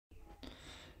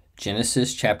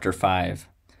Genesis chapter 5.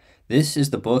 This is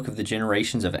the book of the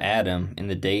generations of Adam. In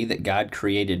the day that God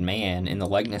created man, in the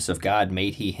likeness of God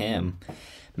made he him.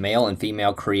 Male and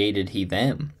female created he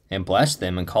them, and blessed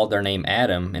them, and called their name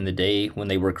Adam in the day when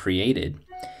they were created.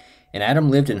 And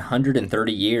Adam lived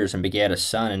 130 years, and begat a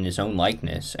son in his own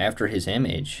likeness, after his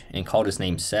image, and called his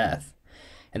name Seth.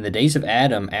 And the days of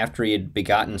Adam after he had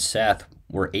begotten Seth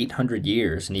were 800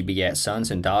 years, and he begat sons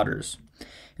and daughters.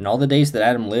 And all the days that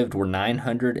Adam lived were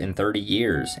 930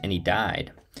 years, and he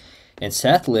died. And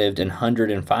Seth lived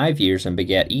 105 years, and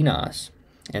begat Enos.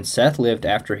 And Seth lived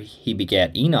after he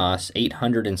begat Enos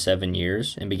 807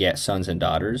 years, and begat sons and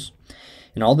daughters.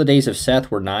 And all the days of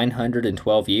Seth were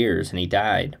 912 years, and he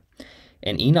died.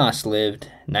 And Enos lived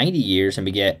 90 years, and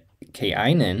begat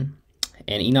Cainan.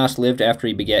 And Enos lived after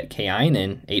he begat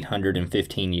Cainan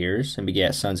 815 years, and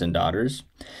begat sons and daughters.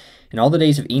 And all the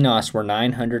days of Enos were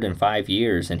 905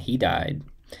 years, and he died.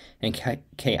 And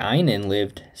Cainan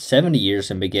lived 70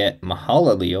 years, and begat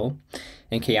Mahalaleel.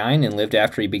 And Cainan lived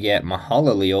after he begat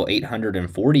Mahalaleel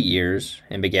 840 years,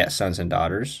 and begat sons and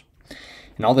daughters.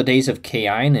 And all the days of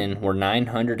Cainan were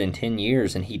 910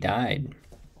 years, and he died.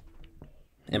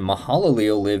 And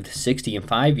Mahalaleel lived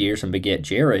 65 years, and begat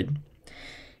Jared.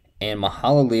 And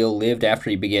Mahalaleel lived after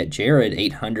he begat Jared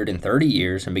 830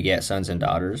 years, and begat sons and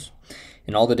daughters.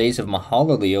 And all the days of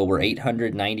Mahalaleel were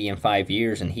 895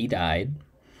 years, and he died.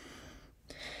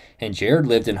 And Jared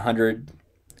lived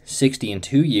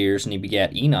 162 years, and he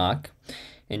begat Enoch.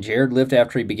 And Jared lived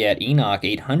after he begat Enoch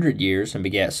 800 years, and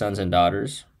begat sons and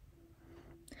daughters.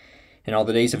 And all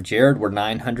the days of Jared were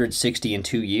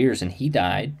 962 years, and he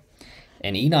died.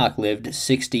 And Enoch lived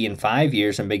 65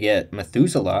 years, and begat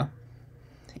Methuselah.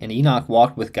 And Enoch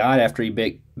walked with God after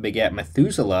he begat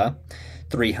Methuselah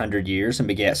 300 years, and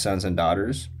begat sons and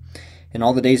daughters. And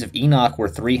all the days of Enoch were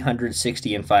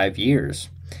 365 years.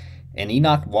 And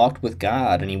Enoch walked with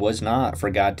God, and he was not, for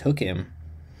God took him.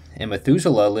 And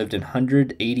Methuselah lived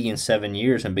 187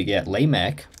 years, and begat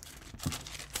Lamech.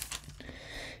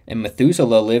 And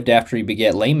Methuselah lived after he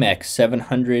begat Lamech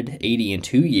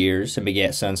 782 years, and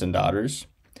begat sons and daughters.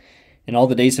 And all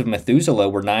the days of Methuselah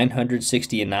were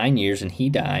 969 years, and he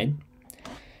died.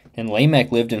 And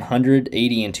Lamech lived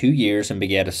 182 years, and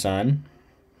begat a son.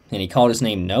 And he called his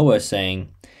name Noah,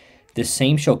 saying, This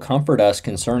same shall comfort us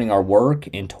concerning our work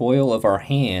and toil of our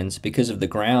hands, because of the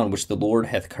ground which the Lord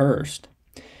hath cursed.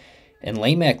 And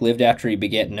Lamech lived after he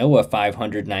begat Noah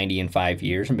 595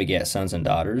 years, and begat sons and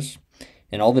daughters.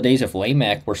 And all the days of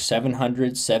Lamech were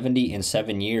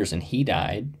 777 years, and he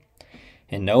died.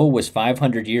 And Noah was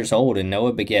 500 years old, and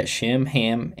Noah begat Shem,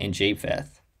 Ham, and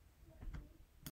Japheth.